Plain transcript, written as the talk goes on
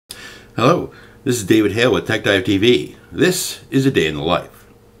Hello, this is David Hale with TechDiveTV. This is a day in the life.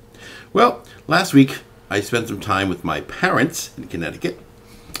 Well, last week I spent some time with my parents in Connecticut,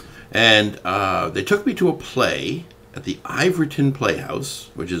 and they took me to a play at the Iverton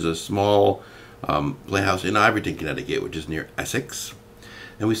Playhouse, which is a small playhouse in Iverton, Connecticut, which is near Essex.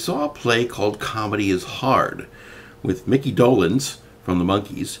 And we saw a play called Comedy is Hard with Mickey Dolenz from the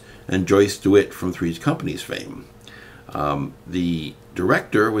Monkees and Joyce DeWitt from Three's Company's fame. The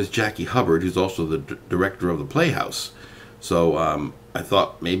director was Jackie Hubbard, who's also the director of the Playhouse. So I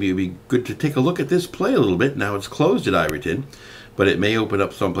thought maybe it would be good to take a look at this play a little bit. Now it's closed at Iverton, but it may open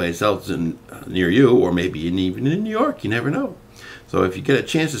up someplace else near you, or maybe even in New York. You never know. So if you get a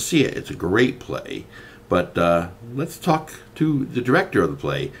chance to see it, it's a great play. But let's talk to the director of the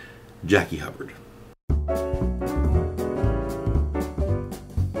play, Jackie Hubbard.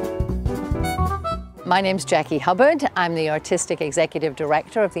 My name's Jackie Hubbard. I'm the Artistic Executive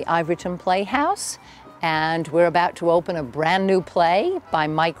Director of the Iverton Playhouse, and we're about to open a brand new play by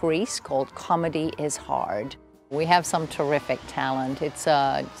Mike Reese called Comedy is Hard. We have some terrific talent. It's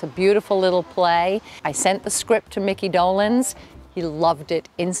a beautiful little play. I sent the script to Mickey Dolenz. He loved it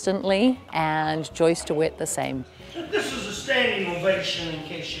instantly, and Joyce DeWitt the same. This is a standing ovation in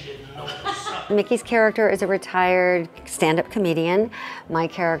case you didn't notice. Mickey's character is a retired stand-up comedian. My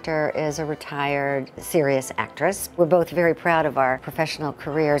character is a retired serious actress. We're both very proud of our professional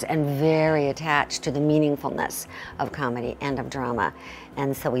careers and very attached to the meaningfulness of comedy and of drama.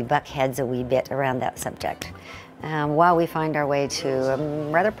 And so we buck heads a wee bit around that subject while we find our way to a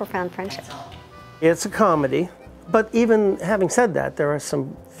rather profound friendship. It's a comedy, but even having said that, there are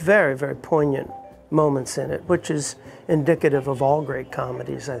some very, very poignant moments in it, which is indicative of all great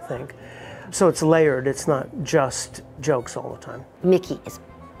comedies, I think. So it's layered, it's not just jokes all the time. Mickey is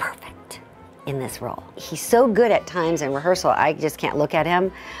perfect in this role. He's so good at times in rehearsal, I just can't look at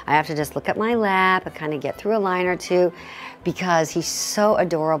him. I have to just look at my lap and kind of get through a line or two, because he's so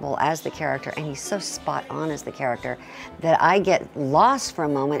adorable as the character and he's so spot on as the character that I get lost for a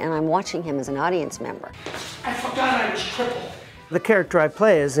moment and I'm watching him as an audience member. I forgot I was crippled. The character I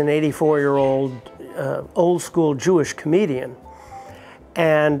play is an 84-year-old old school Jewish comedian.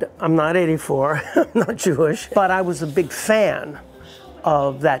 And I'm not 84, I'm not Jewish, but I was a big fan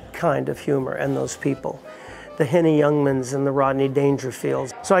of that kind of humor and those people. The Henny Youngmans and the Rodney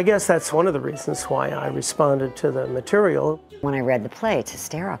Dangerfields. So I guess that's one of the reasons why I responded to the material. When I read the play, it's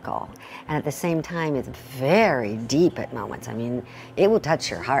hysterical. And at the same time, it's very deep at moments. I mean, it will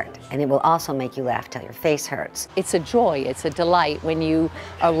touch your heart, and it will also make you laugh till your face hurts. It's a joy, it's a delight when you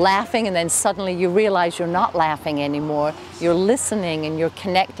are laughing and then suddenly you realize you're not laughing anymore. You're listening and you're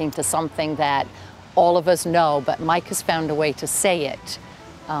connecting to something that all of us know, but Mike has found a way to say it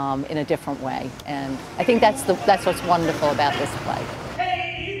in a different way. And I think that's what's wonderful about this play.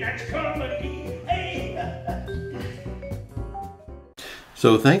 Hey, that's comedy. Hey.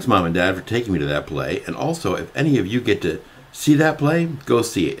 So thanks, Mom and Dad, for taking me to that play. And also, if any of you get to see that play, go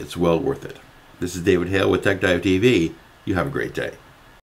see it. It's well worth it. This is David Hale with TechDiveTV. You have a great day.